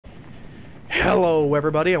Hello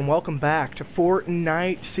everybody and welcome back to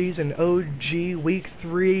Fortnite Season OG Week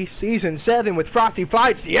 3 Season 7 with Frosty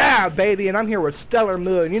Flights. Yeah baby, and I'm here with Stellar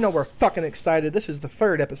Moon. You know we're fucking excited. This is the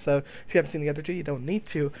third episode. If you haven't seen the other two, you don't need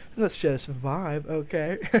to. Let's just vibe,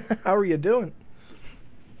 okay? How are you doing?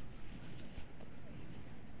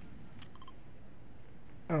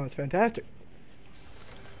 Oh, it's fantastic.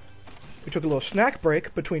 We took a little snack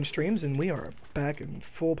break between streams and we are back in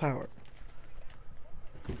full power.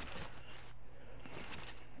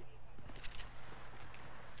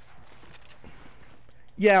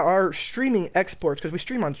 Yeah, our streaming exports, because we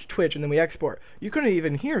stream on Twitch and then we export. You couldn't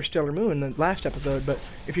even hear Stellar Moon in the last episode, but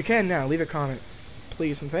if you can now, leave a comment,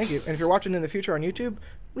 please, and thank you. And if you're watching in the future on YouTube,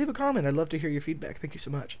 leave a comment. I'd love to hear your feedback. Thank you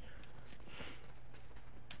so much.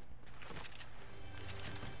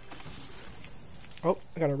 Oh,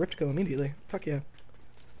 I got a rift go immediately. Fuck yeah.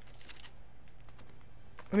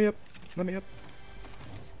 Let me up. Let me up.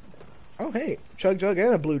 Oh, hey. Chug Jug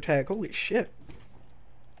and a blue tag. Holy shit.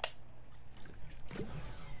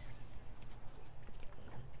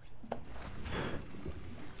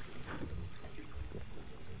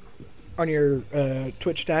 On your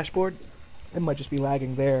Twitch dashboard, it might just be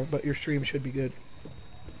lagging there, but your stream should be good.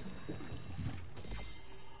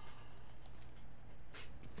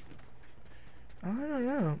 I don't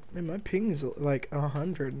know. Man, my ping's like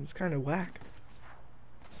 100 and it's kind of whack.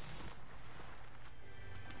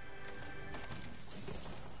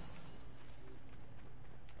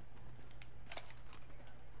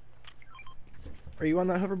 Are you on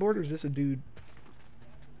that hoverboard or is this a dude?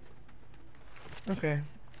 Okay.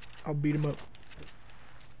 I'll beat him up.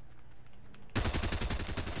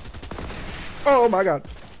 Oh my god.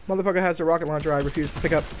 Motherfucker has a rocket launcher I refuse to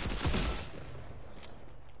pick up.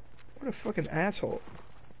 What a fucking asshole.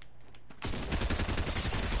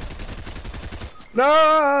 No,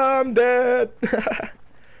 I'm dead. I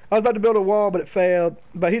was about to build a wall, but it failed.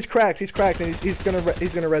 But he's cracked. He's cracked, and he's gonna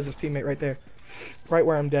res his teammate right there, right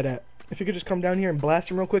where I'm dead at. If you could just come down here and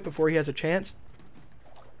blast him real quick before he has a chance.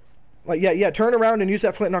 Like, yeah, turn around and use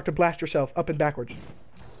that flint knock to blast yourself up and backwards.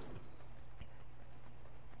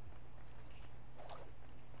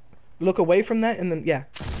 Look away from that and then, yeah.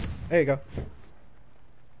 There you go.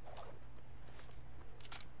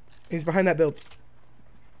 He's behind that build.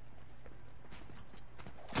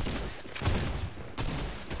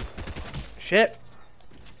 Shit.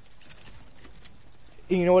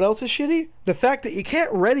 And you know what else is shitty? The fact that you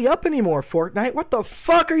can't ready up anymore, Fortnite. What the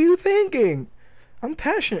fuck are you thinking? I'm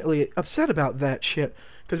passionately upset about that shit.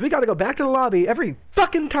 Because we gotta go back to the lobby every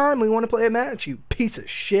fucking time we want to play a match, you piece of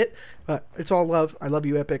shit. But it's all love. I love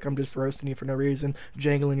you, Epic. I'm just roasting you for no reason.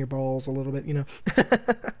 Jangling your balls a little bit, you know.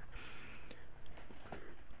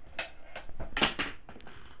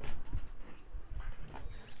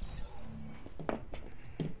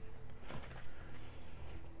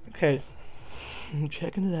 Okay. I'm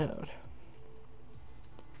checking it out.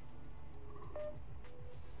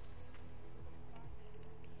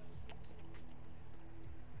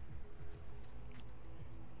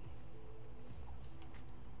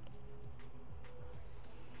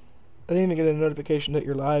 I didn't even get a notification that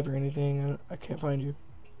you're live or anything. I can't find you.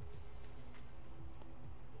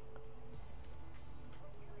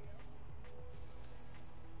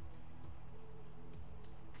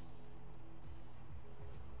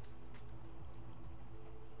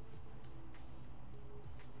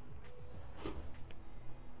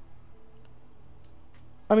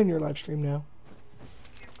 I'm in your live stream now.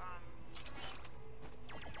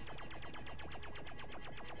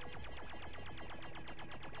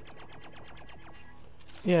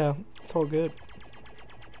 Yeah, it's all good.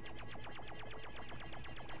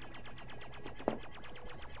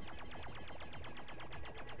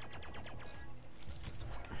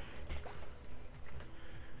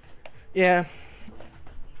 Yeah.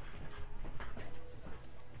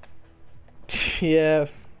 Yeah.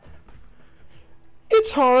 It's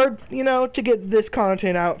hard, you know, to get this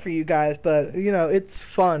content out for you guys, but you know, it's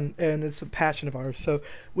fun and it's a passion of ours. So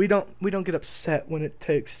we don't get upset when it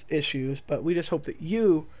takes issues, but we just hope that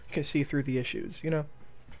you can see through the issues, you know.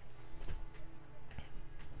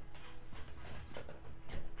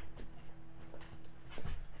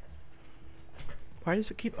 Why does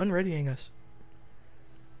it keep unreadying us?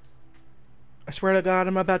 I swear to God,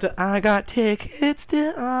 I got tickets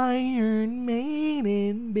to Iron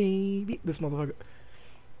Maiden, baby. This motherfucker.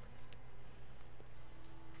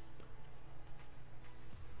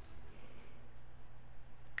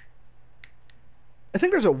 I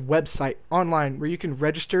think there's a website online where you can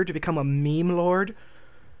register to become a meme lord.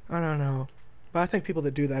 I don't know. But I think people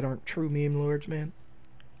that do that aren't true meme lords, man.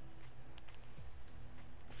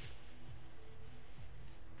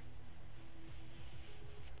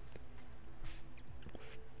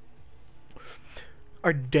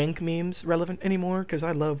 Are dank memes relevant anymore? Because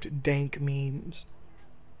I loved dank memes.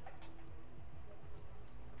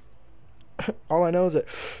 All I know is that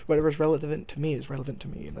whatever's relevant to me is relevant to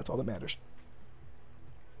me, and that's all that matters.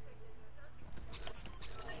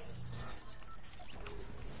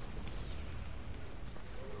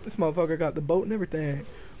 This motherfucker got the boat and everything.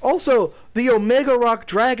 Also, the Omega Rock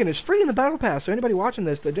Dragon is free in the Battle Pass, so anybody watching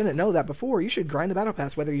this that didn't know that before, you should grind the Battle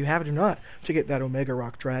Pass whether you have it or not to get that Omega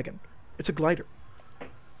Rock Dragon. It's a glider.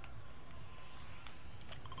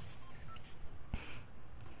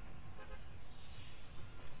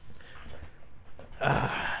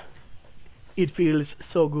 Ah, it feels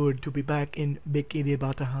so good to be back in Bikini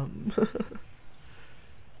Bottom.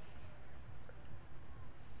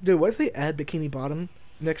 Dude, what if they add Bikini Bottom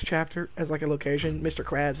next chapter as like a location? Mr.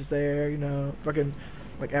 Krabs is there, you know, fucking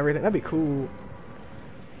like everything. That'd be cool.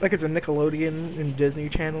 Like it's a Nickelodeon and Disney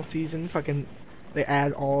Channel season. Fucking, they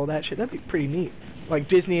add all that shit. That'd be pretty neat. Like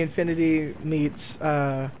Disney Infinity meets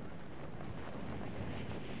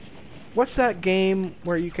what's that game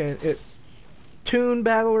where you can Toon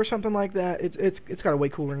Battle or something like that? It's got a way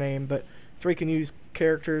cooler name, but it's where you can use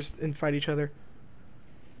characters and fight each other.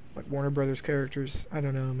 Like Warner Brothers characters. I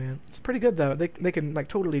don't know, man. It's pretty good though. They can like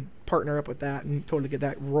totally partner up with that and totally get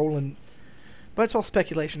that rolling. But it's all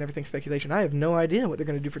speculation. Everything's speculation. I have no idea what they're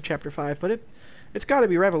gonna do for Chapter 5, but it's got to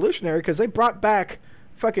be revolutionary because they brought back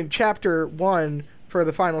fucking Chapter 1 for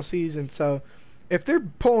the final season. So if they're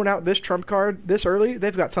pulling out this trump card this early,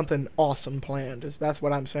 they've got something awesome planned. That's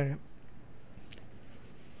what I'm saying.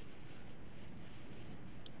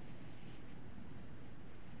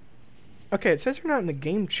 Okay, it says you're not in the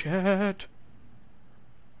game chat.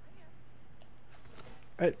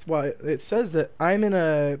 Well, it says that I'm in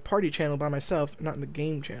a party channel by myself, not in the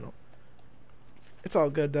game channel. It's all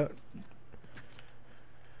good though.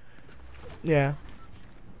 Yeah.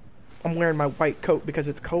 I'm wearing my white coat because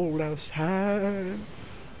it's cold outside.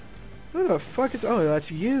 Who the fuck is... Oh, that's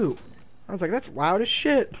you. I was like, that's loud as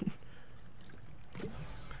shit.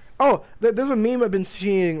 Oh, there's a meme I've been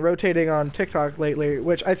seeing rotating on TikTok lately,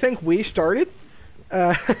 which I think we started.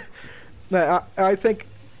 I think...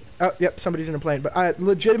 Oh, yep, somebody's in a plane. But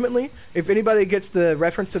legitimately, if anybody gets the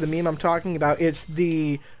reference to the meme I'm talking about, it's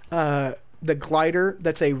the glider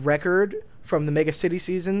that's a record from the Mega City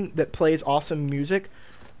season that plays awesome music.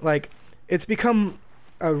 Like, it's become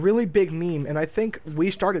a really big meme, and I think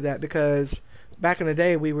we started that because back in the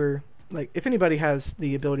day we were... Like, if anybody has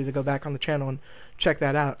the ability to go back on the channel and check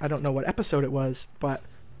that out, I don't know what episode it was, but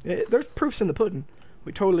there's proofs in the pudding.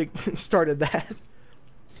 We totally started that.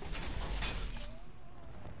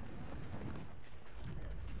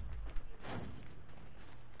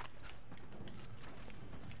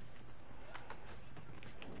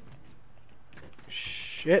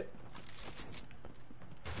 Shit.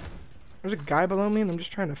 There's a guy below me and I'm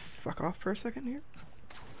just trying to fuck off for a second here.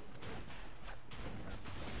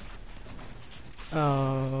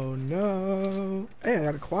 Oh no. Hey, I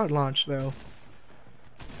got a quad launch though.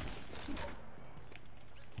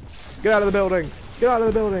 Get out of the building! Get out of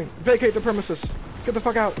the building! Vacate the premises! Get the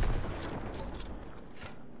fuck out!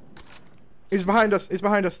 He's behind us! He's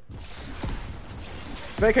behind us!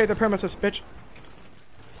 Vacate the premises, bitch!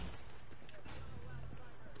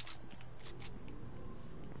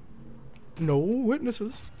 No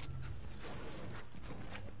witnesses.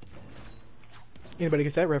 Anybody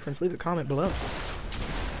gets that reference, leave a comment below.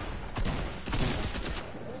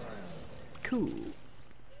 Cool.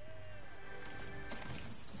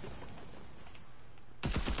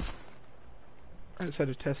 I just had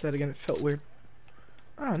to test that again, it felt weird.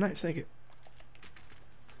 Ah, nice, thank you.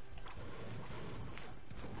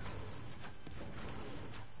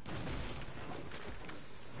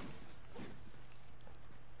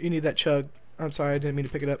 You need that chug. I'm sorry, I didn't mean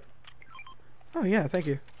to pick it up. Oh yeah, thank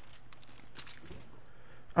you.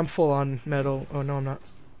 I'm full on metal. Oh no, I'm not.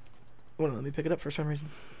 Wouldn't let me pick it up for some reason.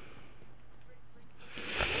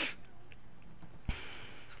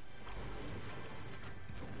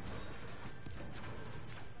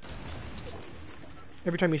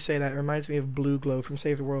 Every time you say that, it reminds me of Blue Glow from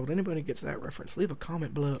Save the World. Anybody gets that reference, leave a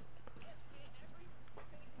comment below.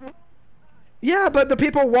 Yeah, but the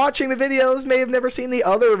people watching the videos may have never seen the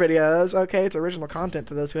other videos. Okay, it's original content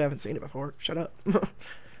to those who haven't seen it before. Shut up.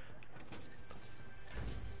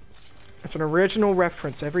 It's an original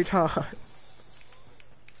reference every time.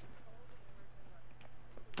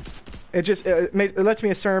 It lets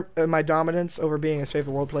me assert my dominance over being a Save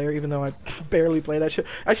the World player, even though I barely play that shit.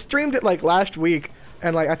 I streamed it like last week,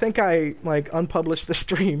 and like I think I like unpublished the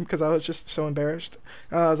stream because I was just so embarrassed.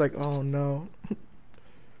 I was like, oh no.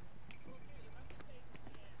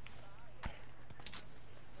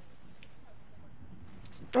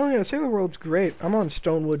 Oh yeah, Sailor World's great. I'm on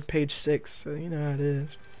Stonewood page 6, so you know how it is.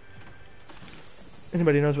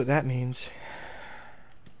 Anybody knows what that means?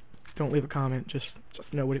 Don't leave a comment, just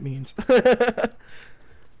know what it means.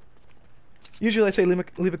 Usually I say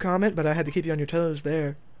leave a comment, but I had to keep you on your toes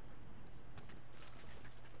there.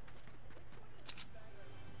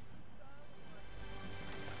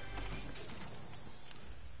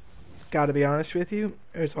 Gotta be honest with you,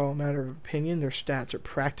 it's all a matter of opinion. Their stats are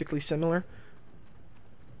practically similar.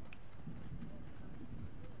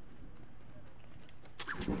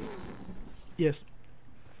 Yes.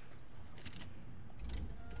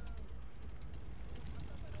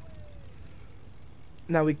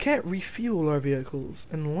 Now we can't refuel our vehicles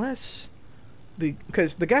unless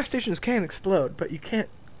because the gas stations can explode, but you can't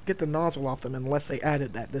get the nozzle off them unless they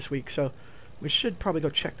added that this week. So we should probably go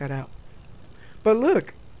check that out. But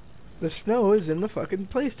look, the snow is in the fucking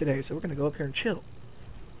place today, so we're gonna go up here and chill.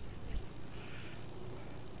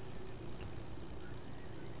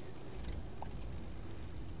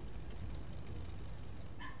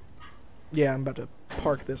 Yeah, I'm about to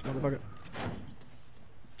park this motherfucker.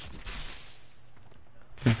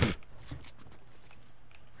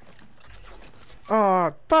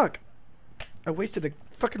 Aw, fuck! I wasted a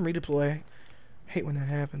fucking redeploy. I hate when that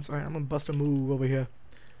happens. Alright, I'm gonna bust a move over here.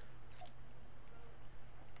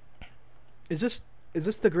 Is this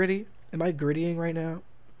the gritty? Am I grittying right now?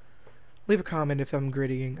 Leave a comment if I'm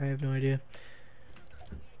grittying. I have no idea.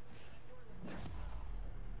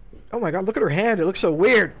 Oh my god, look at her hand. It looks so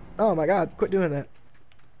weird. Oh my god, quit doing that.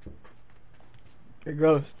 You're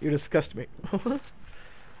gross. You disgust me.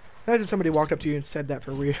 Imagine somebody walked up to you and said that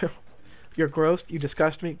for real. You're gross. You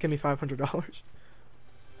disgust me. Give me $500.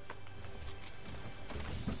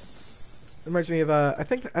 Reminds me of I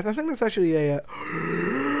think that's actually a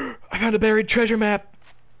I found a buried treasure map.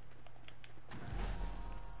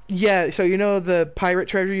 Yeah, so you know the pirate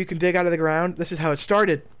treasure you can dig out of the ground? This is how it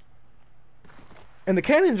started. And the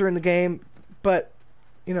cannons are in the game, but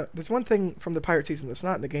you know, there's one thing from the pirate season that's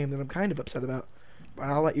not in the game that I'm kind of upset about. But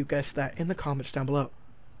I'll let you guess that in the comments down below.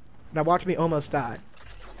 Now watch me almost die.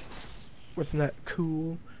 Wasn't that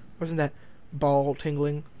cool? Wasn't that ball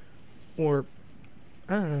tingling? Or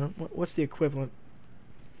I don't know, what's the equivalent?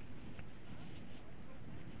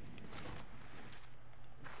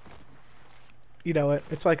 You know it.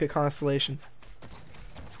 It's like a constellation.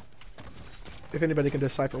 If anybody can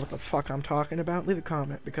decipher what the fuck I'm talking about, leave a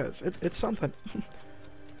comment because it's something.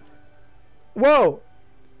 Whoa!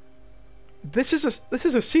 This is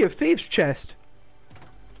a Sea of Thieves chest.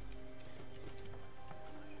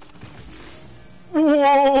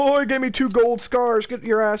 Whoa! It gave me 2 gold scars. Get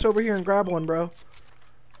your ass over here and grab one, bro.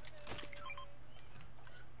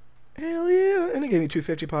 Hell yeah! And it gave me 2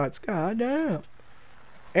 50 pots. God damn.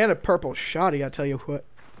 And a purple shoddy, I tell you what.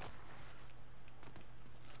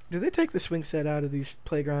 Do they take the swing set out of these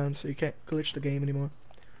playgrounds so you can't glitch the game anymore?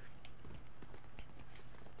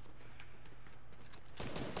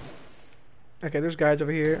 Okay, there's guys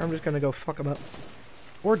over here. I'm just gonna go fuck them up.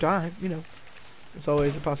 Or die, you know. It's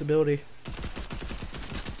always a possibility.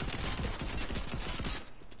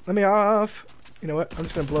 Let me off! You know what? I'm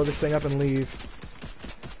just gonna blow this thing up and leave.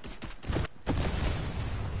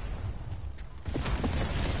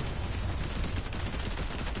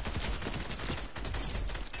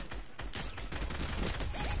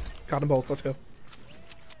 Got them both, let's go.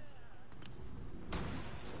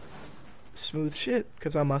 Smooth shit,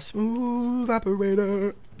 because I'm a smooth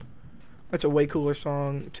operator. That's a way cooler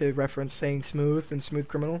song to reference saying smooth than Smooth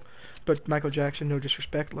Criminal. But Michael Jackson, no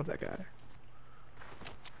disrespect, love that guy.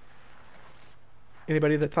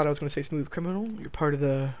 Anybody that thought I was going to say Smooth Criminal, you're part of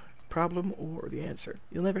the problem or the answer.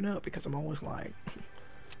 You'll never know because I'm always lying.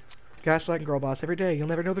 Gaslighting girl boss every day, you'll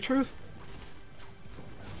never know the truth.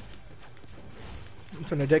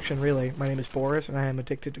 It's an addiction, really. My name is Boris, and I am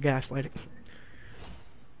addicted to gaslighting.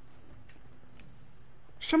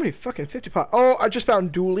 So many fucking 50 pot. Oh, I just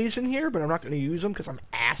found dualies in here, but I'm not going to use them because I'm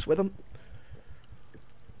ass with them.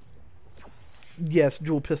 Yes,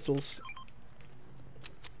 dual pistols.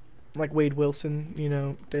 Like Wade Wilson, you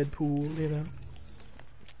know, Deadpool, you know.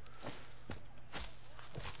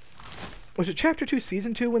 Was it Chapter 2,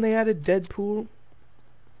 Season 2 when they added Deadpool?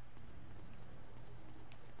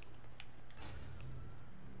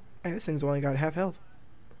 Hey, this thing's only got half health.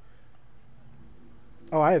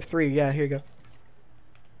 Oh, I have 3. Yeah, here you go.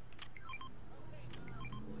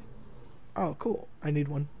 Oh, cool. I need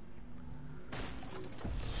one.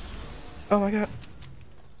 Oh my god.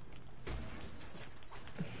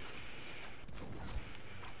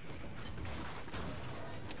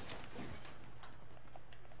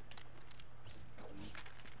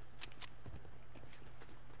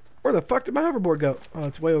 Where the fuck did my hoverboard go? Oh,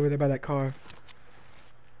 it's way over there by that car.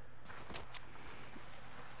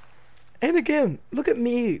 And again, look at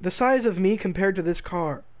me. The size of me compared to this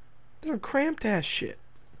car. This is cramped ass shit.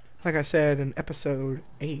 Like I said in episode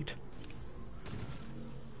 8.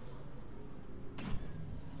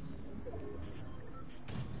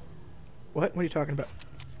 What? What are you talking about?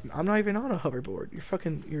 I'm not even on a hoverboard.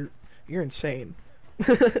 You're insane.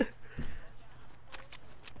 What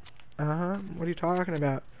are you talking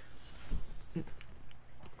about?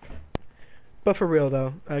 But for real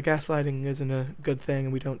though, gaslighting isn't a good thing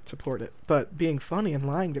and we don't support it. But being funny and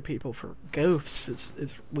lying to people for goofs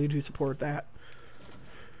is we do support that.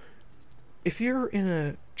 If you're in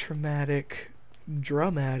a traumatic,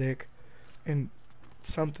 dramatic, and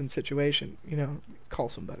something situation, you know, call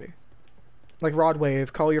somebody. Like Rod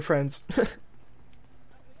Wave, call your friends.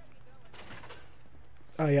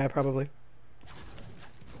 Oh yeah, probably.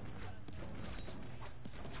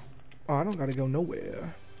 Oh, I don't gotta go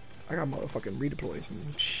nowhere. I got motherfucking redeploys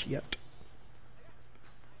and shit.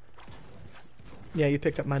 Yeah, you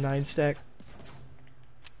picked up my 9 stack.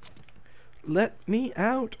 Let me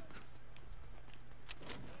out.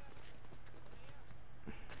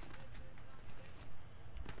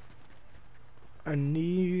 I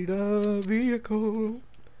need a vehicle.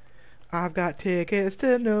 I've got tickets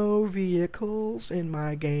to no vehicles in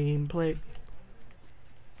my gameplay.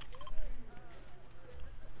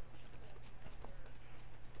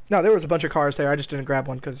 No, there was a bunch of cars there. I just didn't grab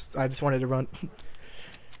one because I just wanted to run.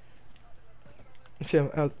 See,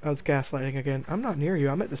 I was gaslighting again. I'm not near you.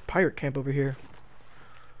 I'm at this pirate camp over here.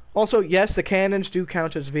 Also, yes, the cannons do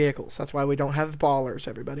count as vehicles. That's why we don't have ballers,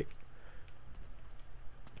 everybody.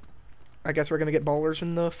 I guess we're going to get ballers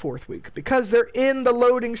in the 4th week. Because they're in the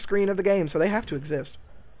loading screen of the game, so they have to exist.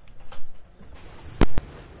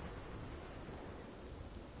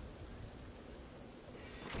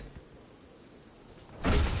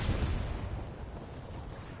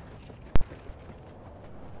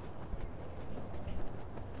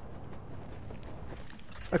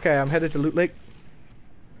 Okay, I'm headed to Loot Lake.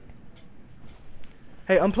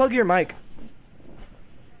 Hey, unplug your mic.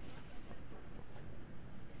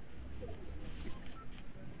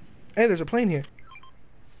 Hey, there's a plane here.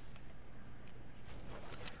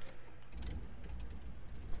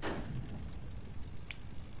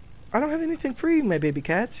 I don't have anything free, my baby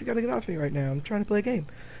cats. You gotta get off me right now. I'm trying to play a game.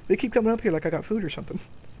 They keep coming up here like I got food or something.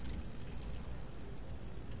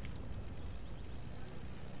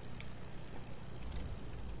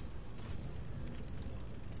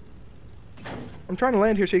 I'm trying to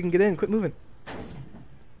land here so you can get in. Quit moving.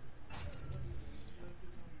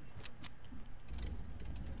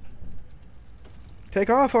 Take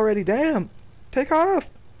off already, damn. Take off.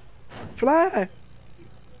 Fly.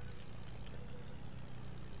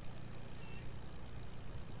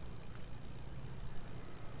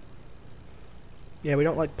 Yeah, we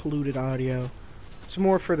don't like polluted audio. It's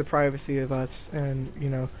more for the privacy of us and, you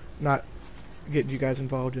know, not getting you guys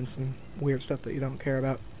involved in some weird stuff that you don't care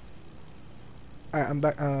about. Alright, I'm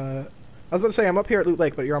back. I was about to say I'm up here at Loot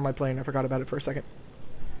Lake, but you're on my plane. I forgot about it for a second.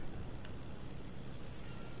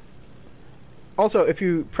 Also, if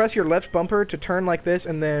you press your left bumper to turn like this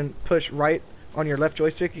and then push right on your left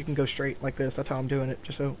joystick, you can go straight like this. That's how I'm doing it,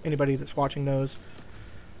 just so anybody that's watching knows.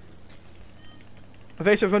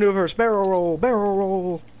 Evasive maneuvers, barrel roll, barrel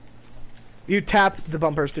roll. You tap the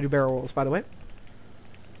bumpers to do barrel rolls, by the way.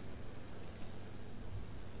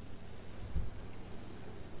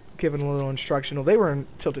 Giving a little instructional. They were in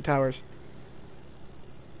Tilted Towers.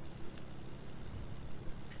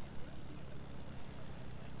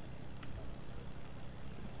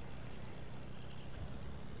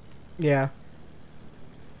 Yeah.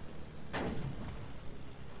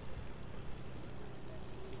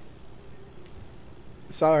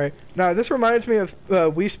 Sorry. No, this reminds me of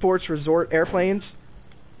Wii Sports Resort airplanes.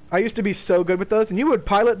 I used to be so good with those, and you would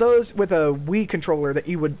pilot those with a Wii controller that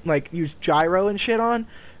you would like use gyro and shit on.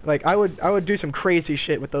 Like I would do some crazy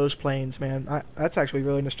shit with those planes, man. That's actually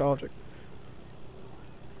really nostalgic.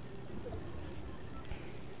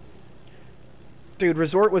 Dude,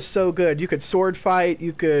 Resort was so good. You could sword fight,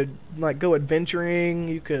 you could like go adventuring,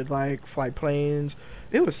 you could like fly planes.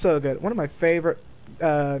 It was so good. One of my favorite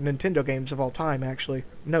Nintendo games of all time, actually.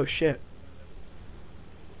 No shit.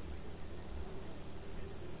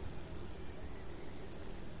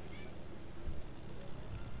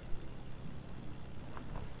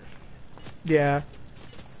 Yeah.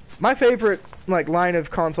 My favorite like line of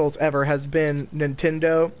consoles ever has been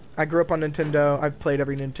Nintendo. I grew up on Nintendo. I've played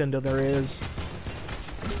every Nintendo there is.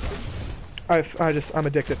 I'm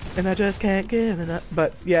addicted. And I just can't give it up.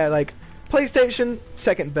 But yeah, like PlayStation,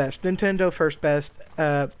 second best. Nintendo, first best.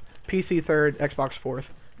 PC third, Xbox fourth.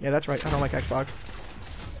 Yeah, that's right. I don't like Xbox.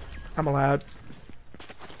 I'm allowed.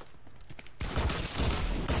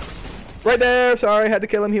 Right there. Sorry, I had to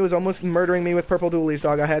kill him. He was almost murdering me with purple dualies,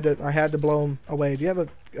 dog. I had to blow him away. Do you have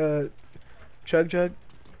a chug jug?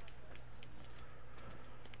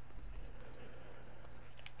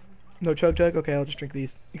 No chug jug? Okay, I'll just drink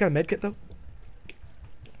these. You got a med kit though?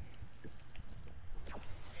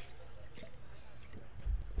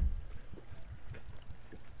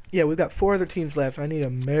 Yeah, we've got 4 other teams left. I need a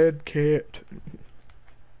med kit.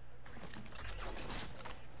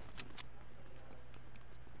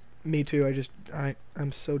 Me too.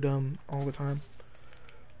 I'm so dumb all the time.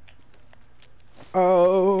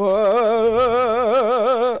 Oh,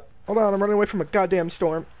 hold on. I'm running away from a goddamn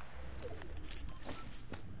storm.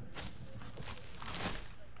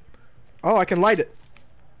 Oh, I can light it.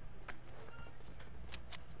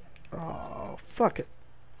 Oh, fuck it.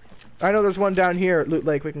 I know there's one down here at Loot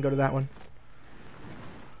Lake. We can go to that one.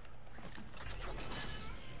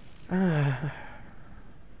 I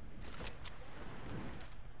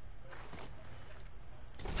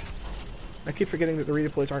keep forgetting that the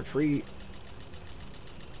redeploys aren't free.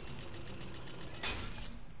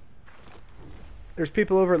 There's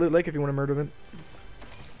people over at Loot Lake if you want to murder them.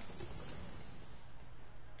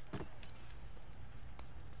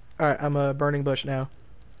 Alright, I'm a burning bush now.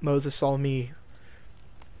 Moses saw me.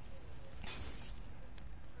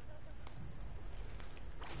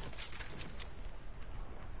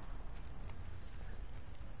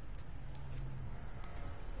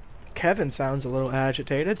 Kevin sounds a little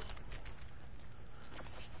agitated.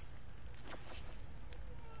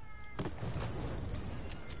 It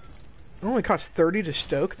only costs 30 to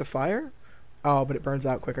stoke the fire? Oh, but it burns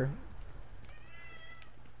out quicker.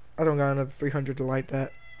 I don't got another 300 to light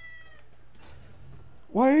that.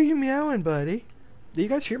 Why are you meowing, buddy? Do you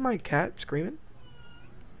guys hear my cat screaming?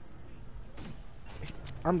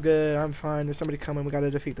 I'm good, I'm fine. There's somebody coming, we gotta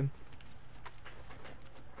defeat them.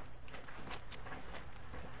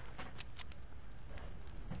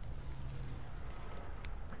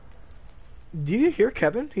 Do you hear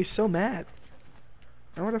Kevin? He's so mad.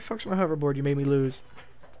 Now where the fuck's my hoverboard? You made me lose.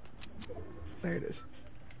 There it is.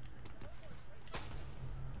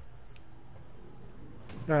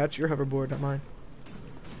 No, that's your hoverboard, not mine.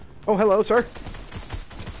 Oh, hello, sir.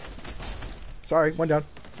 Sorry, one down.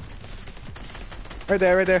 Right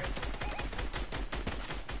there, right there.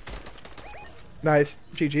 Nice.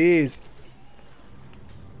 GG's.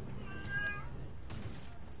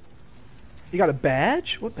 You got a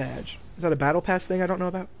badge? What badge? Is that a battle pass thing I don't know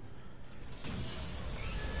about?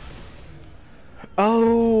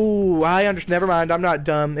 Oh, I understand. Never mind. I'm not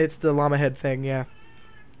dumb. It's the llama head thing, yeah.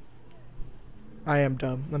 I am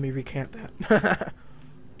dumb. Let me recant that.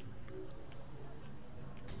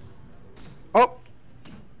 Oh!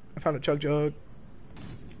 I found a chug jug.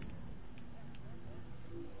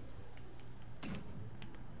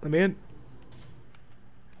 Let me in.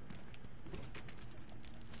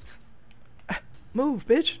 Move,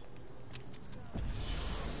 bitch!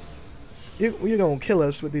 You're gonna kill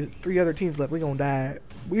us with these 3 other teams left. We gonna die.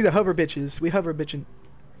 We the hover bitches. We hover bitchin'.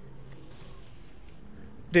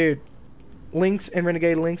 Dude, Lynx and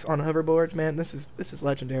Renegade Lynx on hoverboards, man. This is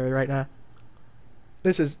legendary right now.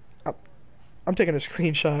 This is. I'm taking a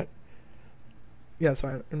screenshot. Yeah,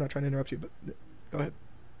 sorry. I'm not trying to interrupt you, but go ahead.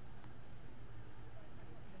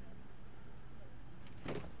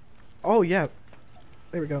 Oh yeah.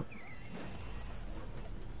 There we go.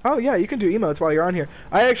 Oh yeah, you can do emotes while you're on here.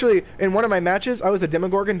 I actually, in one of my matches, I was a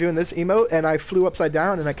Demogorgon doing this emote, and I flew upside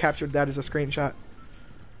down, and I captured that as a screenshot.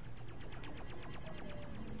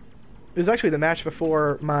 It was actually the match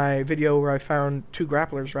before my video where I found 2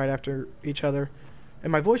 grapplers right after each other.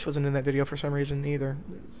 And my voice wasn't in that video for some reason either.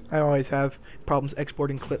 I always have problems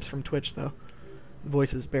exporting clips from Twitch, though.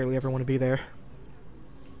 Voices barely ever want to be there.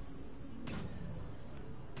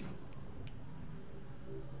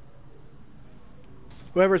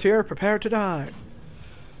 Whoever's here, prepare to die.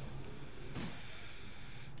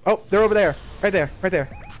 Oh, they're over there. Right there. Right there.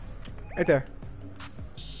 Right there.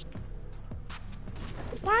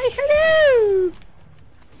 Why, hello!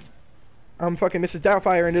 I'm fucking Mrs.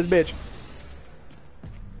 Doubtfire in this bitch.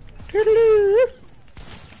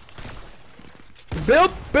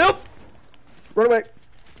 Build! Build! Run away.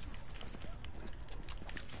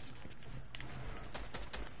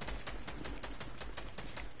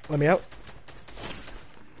 Let me out.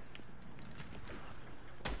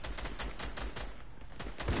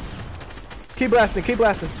 Keep blasting, keep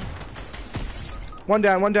blasting. One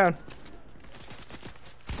down, one down.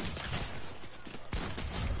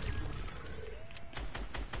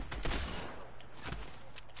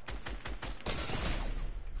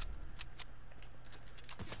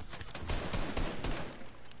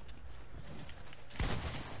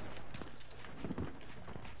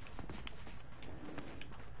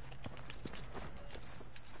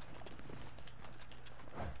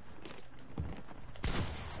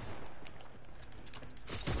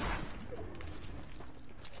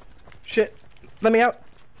 Let me out.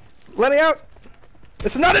 Let me out.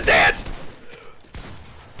 It's not a dance.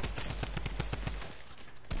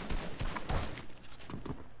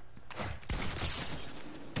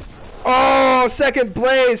 Oh, second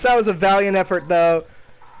place. That was a valiant effort, though.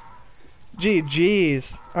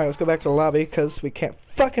 GG's. Alright, let's go back to the lobby, because we can't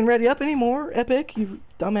fucking ready up anymore, Epic, you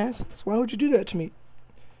dumbass. Why would you do that to me?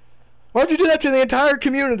 Why would you do that to the entire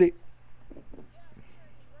community?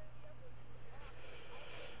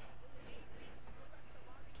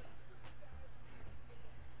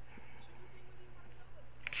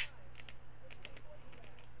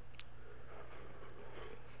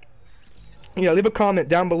 Yeah, leave a comment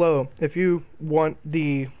down below if you want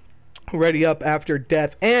the ready up after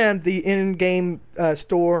death and the in-game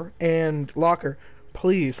store and locker.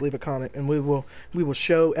 Please leave a comment, and we will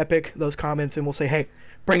show Epic those comments, and we'll say, hey,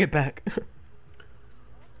 bring it back.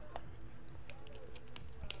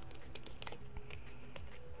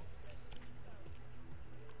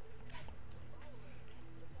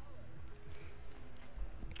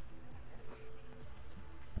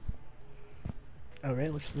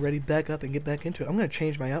 Alright, let's ready back up and get back into it. I'm gonna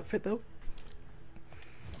change my outfit though.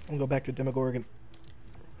 I'm gonna go back to Demogorgon.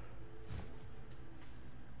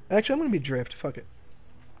 Actually, I'm gonna be Drift. Fuck it.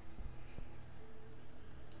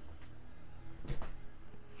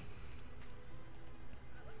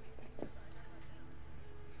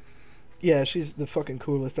 Yeah, she's the fucking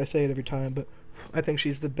coolest. I say it every time, but I think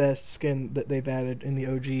she's the best skin that they've added in the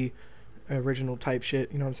OG original type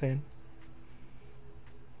shit. You know what I'm saying?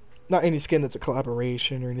 Not any skin that's a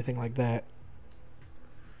collaboration or anything like that.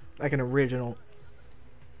 Like an original.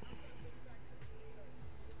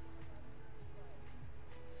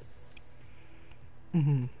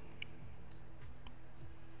 Mm-hmm.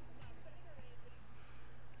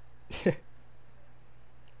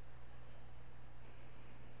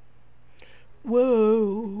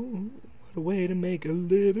 Whoa, what a way to make a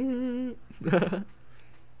living.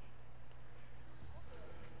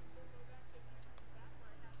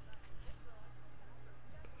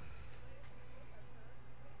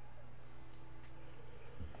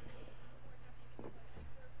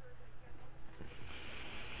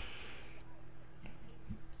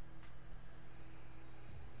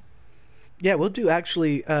 Yeah, we'll do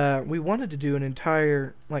actually, we wanted to do an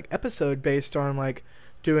entire, like, episode based on, like,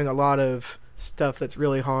 doing a lot of stuff that's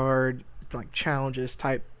really hard, like, challenges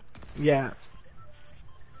type, yeah.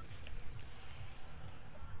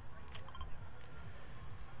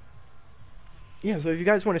 Yeah, so if you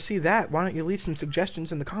guys want to see that, why don't you leave some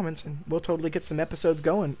suggestions in the comments, and we'll totally get some episodes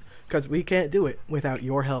going, because we can't do it without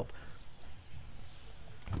your help.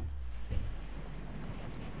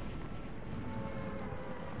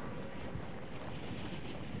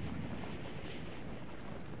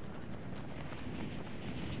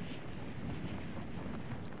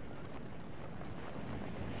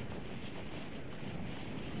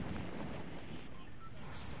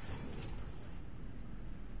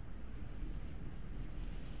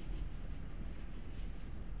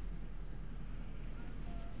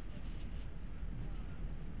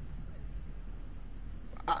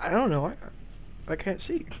 I don't know, I can't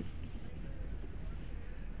see.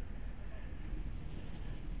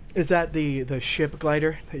 Is that the ship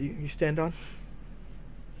glider that you stand on?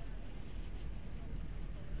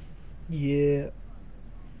 Yeah.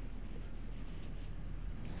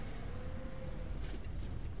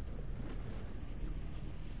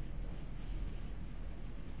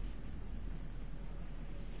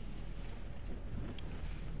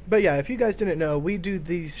 But yeah, if you guys didn't know, we do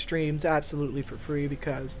these streams absolutely for free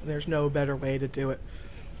because there's no better way to do it.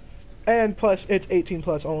 And plus, it's 18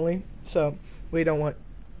 plus only, so we don't want,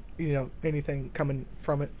 you know, anything coming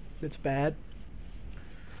from it that's bad.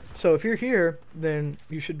 So if you're here, then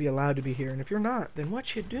you should be allowed to be here. And if you're not, then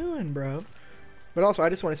what you doing, bro? But also, I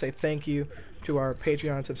just want to say thank you to our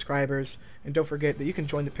Patreon subscribers. And don't forget that you can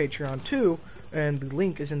join the Patreon too. And the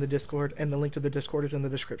link is in the Discord. And the link to the Discord is in the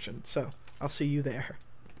description. So, I'll see you there.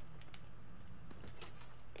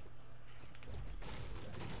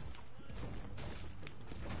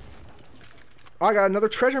 I got another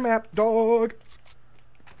treasure map, dog!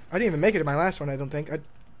 I didn't even make it in my last one, I don't think.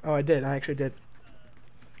 Oh, I did. I actually did.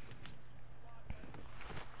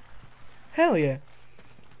 Hell yeah.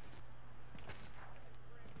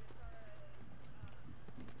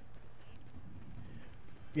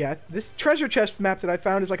 Yeah, this treasure chest map that I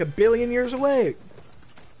found is like 1 billion years away.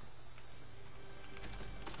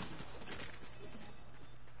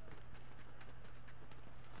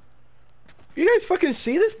 You guys fucking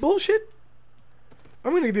see this bullshit?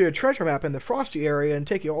 I'm gonna give you a treasure map in the Frosty area and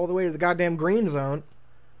take you all the way to the goddamn green zone.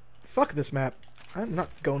 Fuck this map. I'm not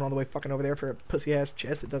going all the way fucking over there for a pussy-ass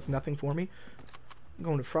chest that does nothing for me. I'm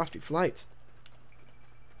going to Frosty Flights.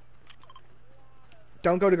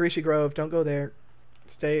 Don't go to Greasy Grove. Don't go there.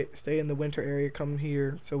 Stay in the winter area. Come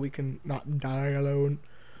here so we can not die alone.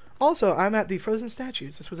 Also, I'm at the Frozen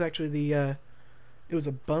Statues. This was actually the, it was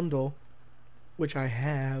a bundle, which I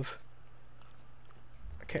have.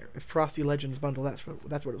 I can't, Frosty Legends bundle. That's what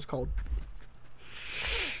it was called.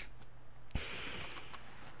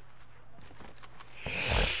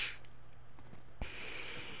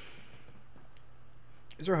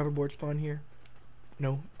 Is there a hoverboard spawn here?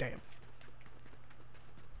 No? Damn.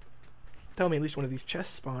 Tell me at least one of these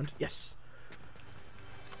chests spawned. Yes.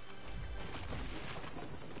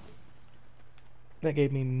 That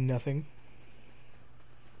gave me nothing.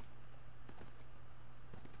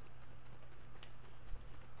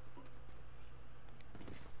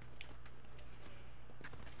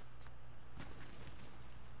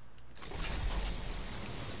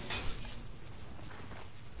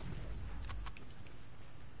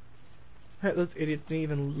 Heck, those idiots didn't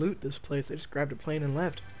even loot this place. They just grabbed a plane and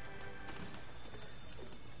left.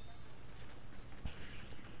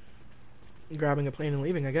 Grabbing a plane and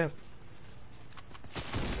leaving, I guess.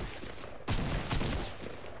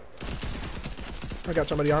 I got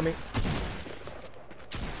somebody on me.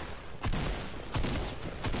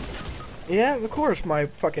 Yeah, of course my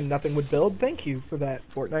fucking nothing would build. Thank you for that,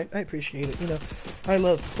 Fortnite. I appreciate it. You know, I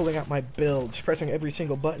love pulling out my builds, pressing every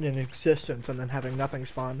single button in existence, and then having nothing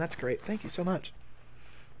spawn. That's great. Thank you so much.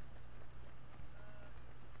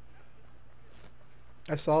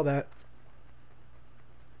 I saw that.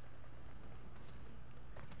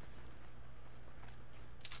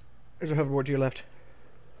 There's a hoverboard to your left.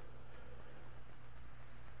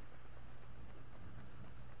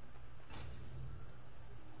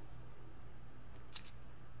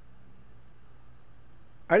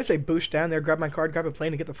 I just say boost down there, grab my card, grab a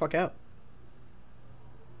plane, and get the fuck out.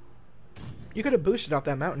 You could have boosted off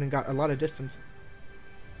that mountain and got a lot of distance.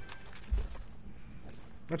 I'm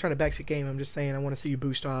not trying to backseat game, I'm just saying I want to see you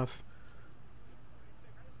boost off.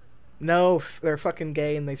 No, they're fucking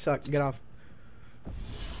gay and they suck. Get off.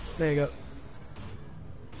 There you go.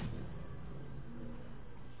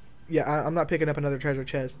 Yeah, I'm not picking up another treasure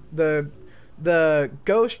chest. The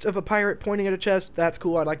ghost of a pirate pointing at a chest, that's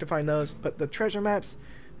cool, I'd like to find those. But the treasure maps,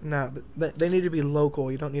 no, they need to be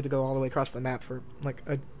local. You don't need to go all the way across the map for, like,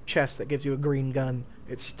 a chest that gives you a green gun.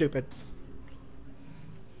 It's stupid.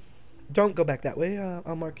 Don't go back that way.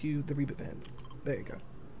 I'll mark you the reboot band. There you go.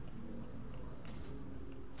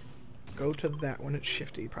 Go to that one. It's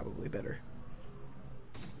shifty, probably better.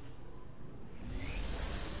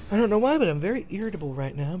 I don't know why, but I'm very irritable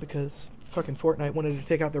right now because fucking Fortnite wanted to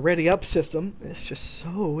take out the ready up system. It's just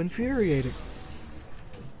so infuriating.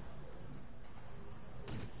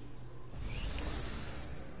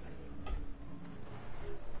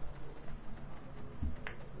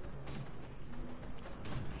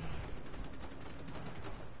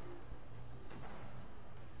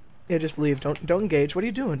 Yeah, just leave. Don't engage. What are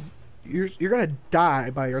you doing? You're gonna die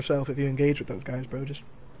by yourself if you engage with those guys, bro. Just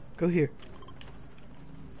go here.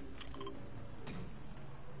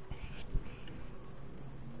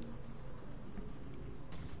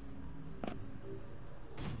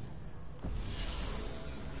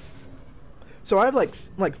 So I have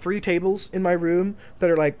like 3 tables in my room that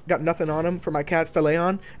are like got nothing on them for my cats to lay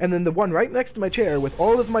on, and then the one right next to my chair with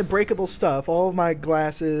all of my breakable stuff, all of my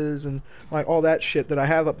glasses and like all that shit that I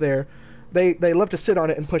have up there. They love to sit on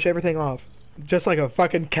it and push everything off, just like a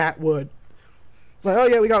fucking cat would. Like, oh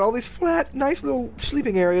yeah, we got all these flat, nice little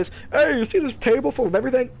sleeping areas. Hey, you see this table full of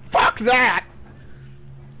everything? Fuck that!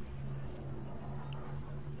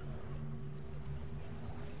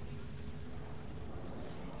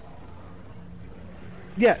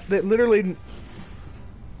 Yeah, that literally...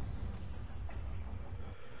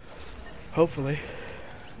 Hopefully.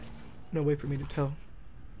 No way for me to tell.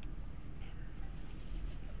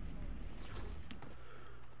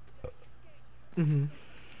 Mm-hmm.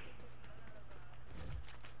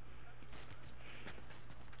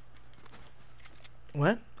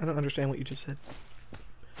 What? I don't understand what you just said.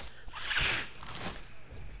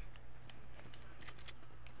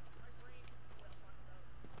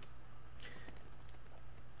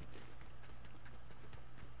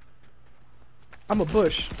 I'm a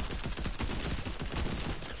bush.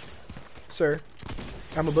 Sir.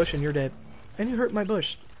 I'm a bush and you're dead. And you hurt my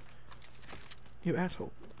bush. You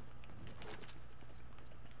asshole.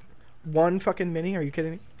 One fucking mini? Are you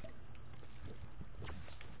kidding me?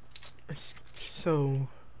 It's so...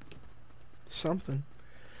 something.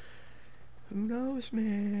 Who knows,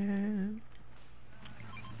 man?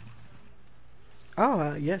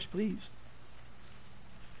 Oh, yes, please.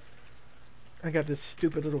 I got this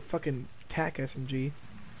stupid little fucking tac SMG.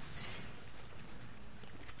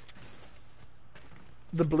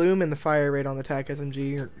 The bloom and the fire rate on the tac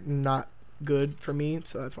SMG are not good for me,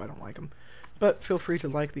 so that's why I don't like them. But feel free to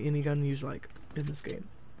like the any gun you like in this game.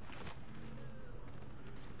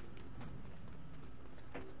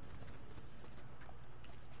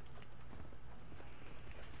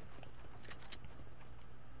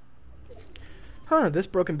 Huh, this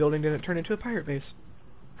broken building didn't turn into a pirate base.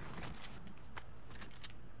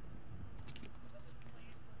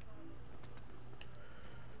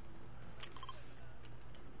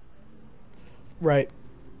 Right.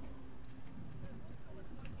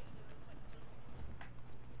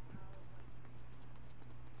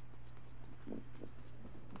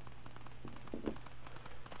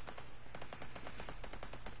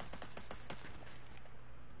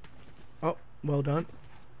 Oh, well done.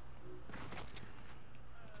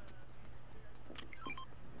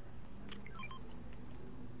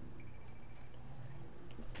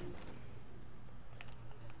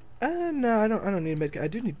 No, I don't need a medkit. I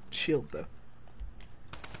do need shield though.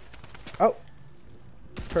 Oh,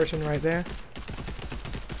 person right there.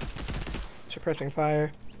 Suppressing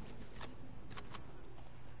fire.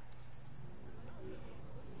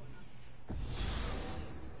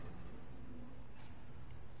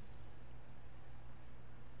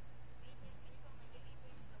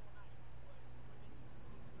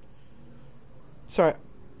 Sorry,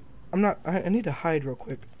 I'm not. I need to hide real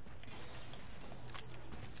quick.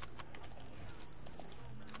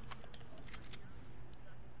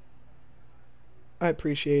 I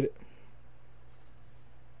appreciate it.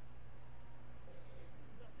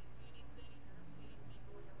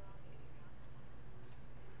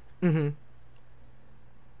 Mm-hmm.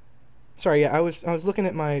 Sorry, yeah, I was looking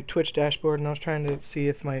at my Twitch dashboard and I was trying to see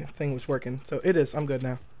if my thing was working. So it is. I'm good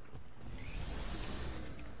now.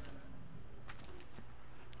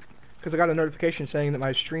 Because I got a notification saying that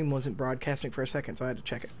my stream wasn't broadcasting for a second, so I had to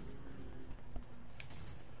check it.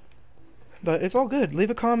 But it's all good. Leave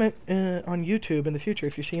a comment on YouTube in the future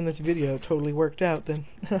if you're seeing this video totally worked out, then...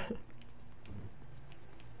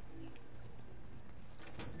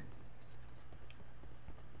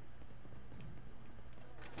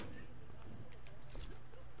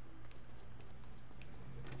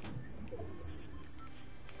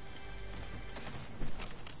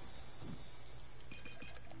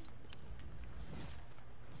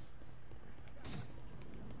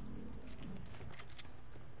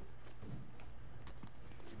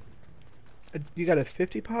 You got a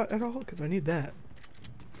 50 pot at all? Because I need that.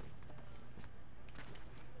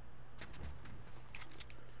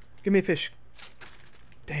 Give me a fish.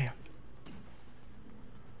 Damn.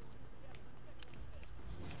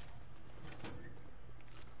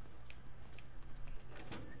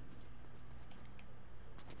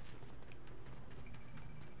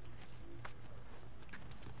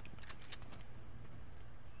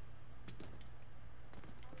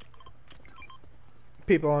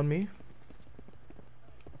 People on me.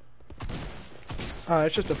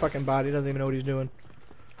 It's just a fucking bot. He doesn't even know what he's doing.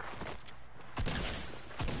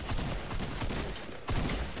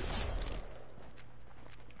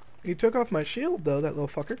 He took off my shield, though, that little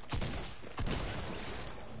fucker.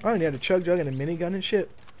 Oh, and he had a chug jug and a minigun and shit.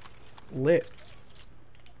 Lit.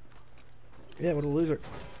 Yeah, what a loser.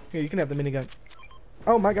 Here, you can have the minigun.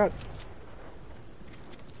 Oh my god.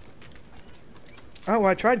 Oh, well,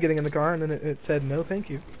 I tried getting in the car and then it said no, thank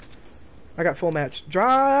you. I got full mats.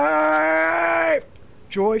 Drive!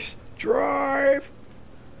 Joyce, drive!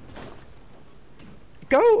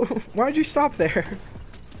 Go! Why'd you stop there?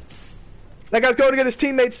 That guy's going to get his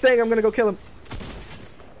teammate's thing. I'm gonna go kill him.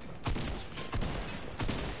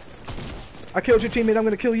 I killed your teammate. I'm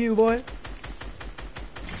gonna kill you, boy.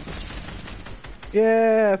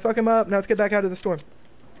 Yeah, fuck him up. Now let's get back out of the storm.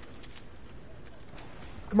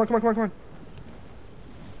 Come on, come on, come on, come on.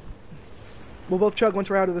 We'll both chug once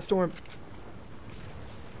we're out of the storm.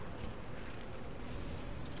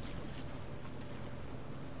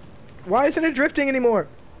 Why isn't it drifting anymore?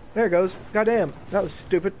 There it goes. Goddamn, that was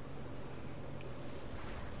stupid.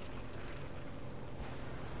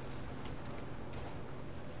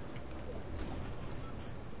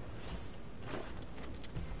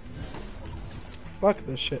 Fuck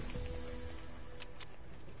this shit.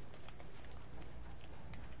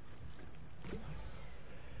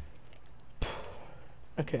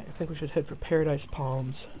 Okay, I think we should head for Paradise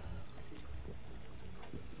Palms.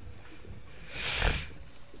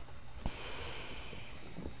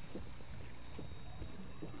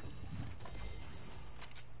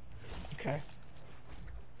 Okay.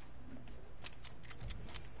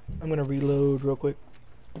 I'm gonna reload real quick.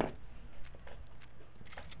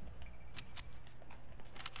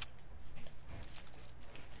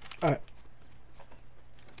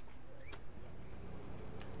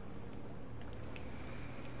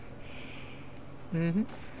 Mm-hmm.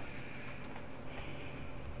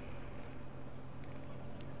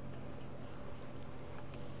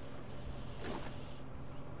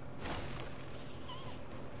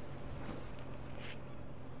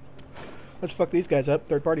 Let's fuck these guys up.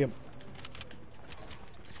 Third party them.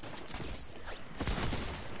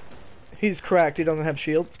 He's cracked. He doesn't have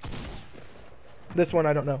shield. This one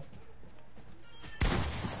I don't know.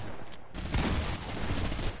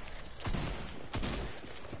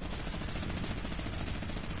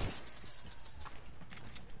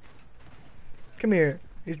 Come here.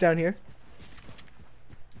 He's down here.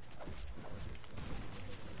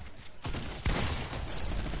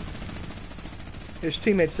 His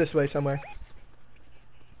teammate's this way somewhere.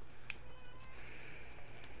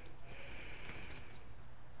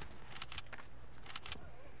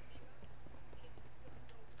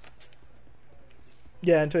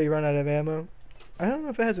 Yeah, until you run out of ammo. I don't know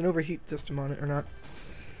if it has an overheat system on it or not.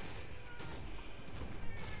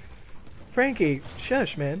 Frankie,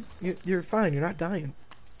 shush, man. You're fine. You're not dying.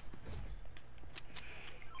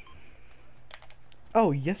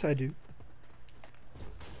 Oh, yes I do.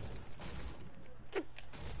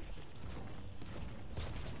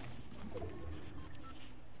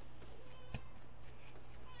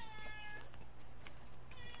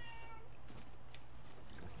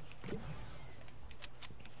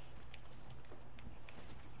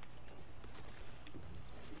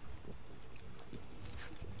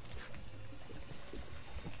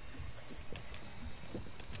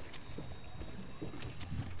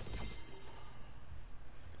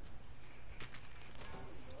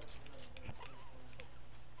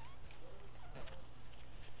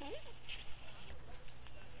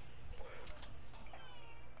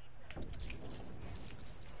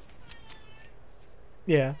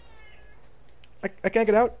 Yeah. I can't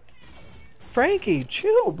get out. Frankie,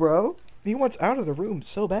 chill, bro. He wants out of the room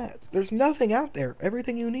so bad. There's nothing out there.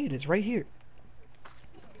 Everything you need is right here.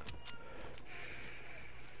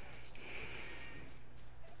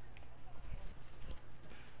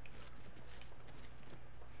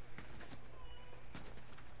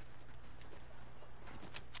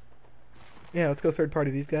 Yeah, let's go third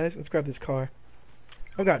party these guys. Let's grab this car.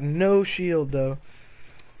 I've got no shield, though.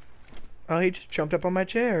 Oh, he just jumped up on my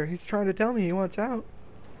chair. He's trying to tell me he wants out.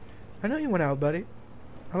 I know you want out, buddy.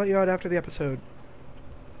 I'll let you out after the episode.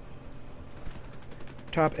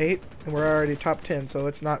 Top 8, and we're already top 10, so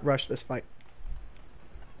let's not rush this fight.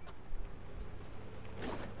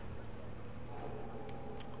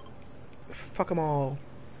 Fuck them all.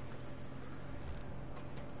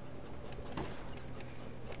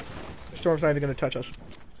 Storm's not even gonna touch us.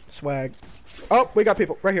 Swag. Oh, we got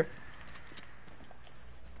people right here.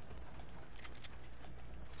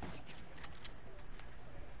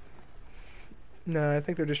 No, I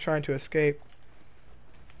think they're just trying to escape.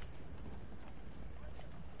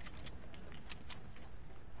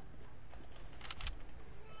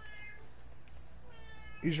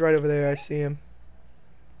 He's right over there, I see him.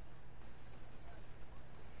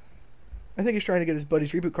 I think he's trying to get his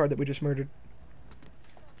buddy's reboot card that we just murdered.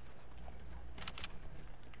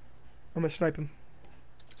 I'm gonna snipe him.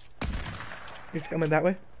 He's coming that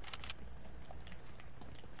way.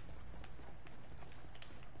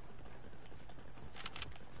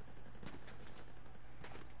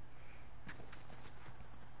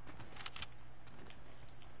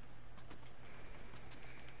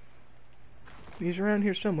 He's around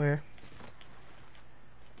here somewhere.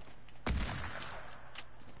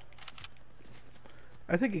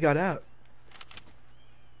 I think he got out.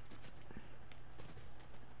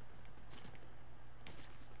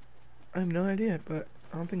 I have no idea, but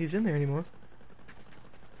I don't think he's in there anymore.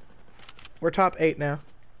 We're top 8 now.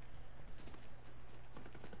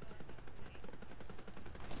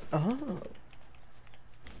 Oh.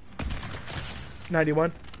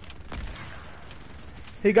 91.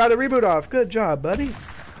 He got a reboot off. Good job, buddy.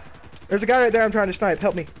 There's a guy right there I'm trying to snipe.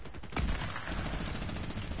 Help me.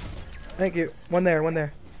 Thank you. One there, one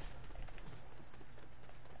there.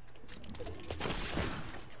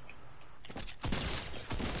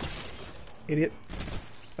 Idiot.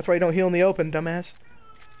 That's why you don't heal in the open, dumbass.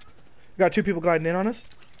 We got 2 people gliding in on us.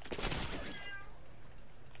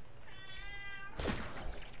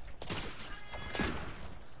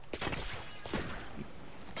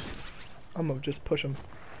 I'm gonna just push him.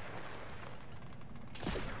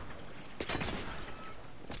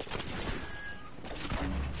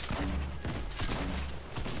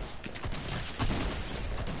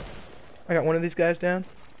 I got one of these guys down.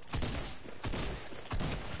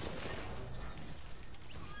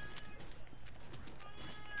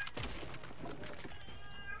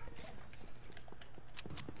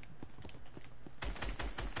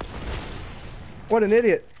 What an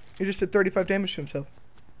idiot. He just did 35 damage to himself.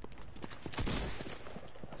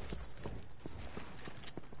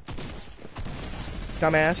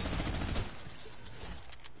 Dumbass.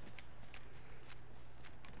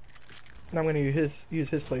 Now I'm gonna use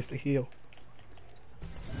his place to heal.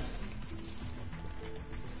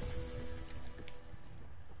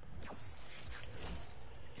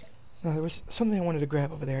 No, there was something I wanted to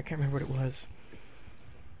grab over there. I can't remember what it was.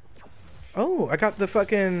 Oh, I got the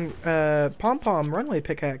fucking pom-pom runway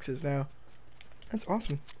pickaxes now. That's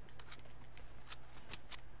awesome.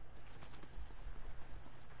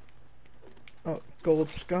 Oh, gold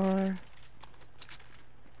scar.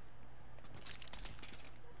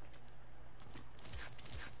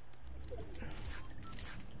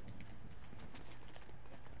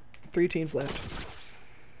 Three teams left.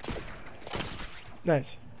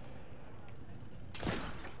 Nice.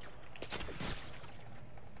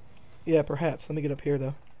 Yeah, perhaps. Let me get up here,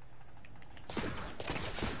 though.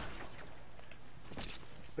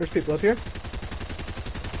 There's people up here.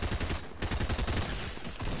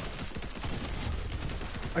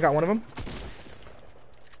 I got one of them.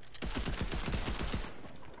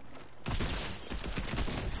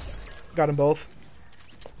 Got them both.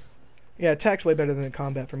 Yeah, attack's way better than the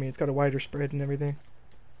combat for me. It's got a wider spread and everything.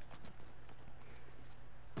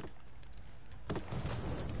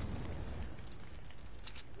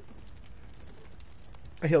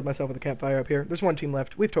 I healed myself with a campfire up here. There's one team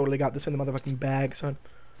left. We've totally got this in the motherfucking bag, son.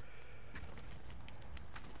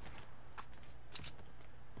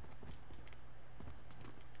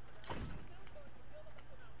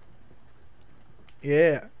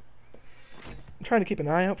 Yeah. I'm trying to keep an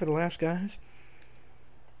eye out for the last guys.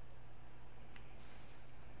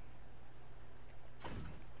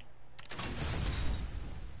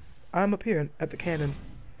 I'm up here at the cannon.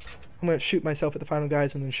 I'm gonna shoot myself at the final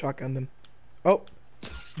guys and then shotgun them. Oh!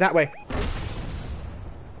 That way.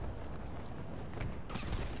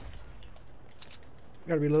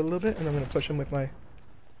 Gotta reload a little bit, and I'm gonna push him with my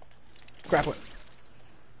grappling.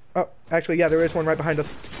 Oh, actually, yeah, there is one right behind us.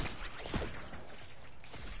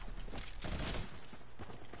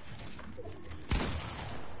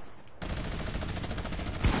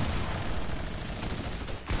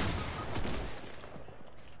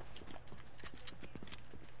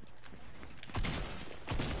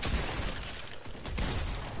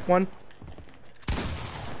 One.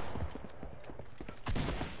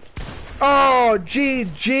 Oh,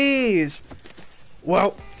 GG's.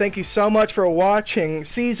 Well, thank you so much for watching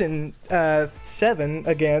season 7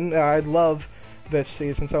 again. I love this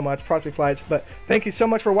season so much, Frosty Flights, but thank you so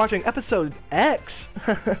much for watching episode X.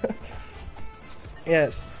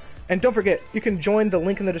 Yes. And don't forget, you can join the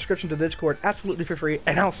link in the description to Discord absolutely for free,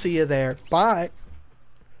 and I'll see you there. Bye.